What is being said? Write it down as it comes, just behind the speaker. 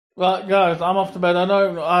Right, guys, I'm off to bed. I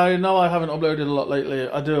know I haven't uploaded a lot lately.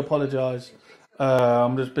 I do apologise.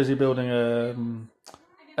 I'm just busy building an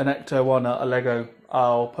Ecto One out of Lego.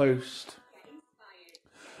 I'll post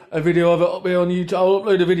a video of it up here on YouTube. I'll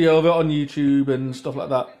upload a video of it on YouTube and stuff like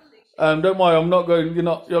that. Don't worry, I'm not going.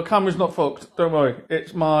 Your camera's not fucked. Don't worry.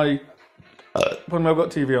 It's my when I've got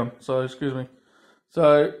TV on. So excuse me.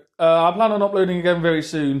 So I plan on uploading again very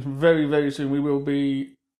soon. Very very soon. We will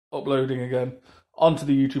be uploading again onto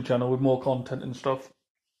the YouTube channel with more content and stuff.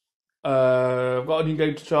 I've got a new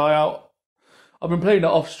game to try out. I've been playing it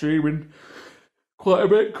off streaming quite a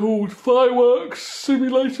bit called Fireworks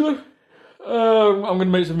Simulator. I'm going to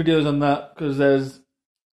make some videos on that because there's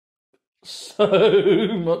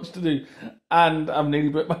so much to do, and I'm nearly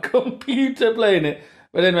broke my computer playing it.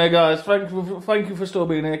 But anyway, guys, thank you for still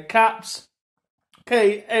being here. Caps,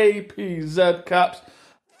 KAPZ Caps.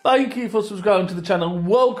 Thank you for subscribing to the channel.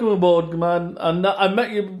 Welcome aboard, man. And I met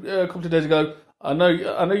you a couple of days ago. I know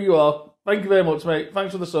you are. Thank you very much, mate.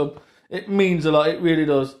 Thanks for the sub. It means a lot. It really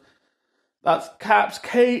does. That's Caps,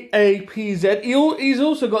 KAPZ. He's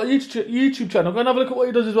also got a YouTube channel. Go and have a look at what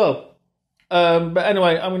he does as well. But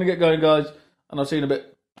anyway, I'm going to get going, guys, and I'll see you in a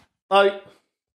bit. Bye.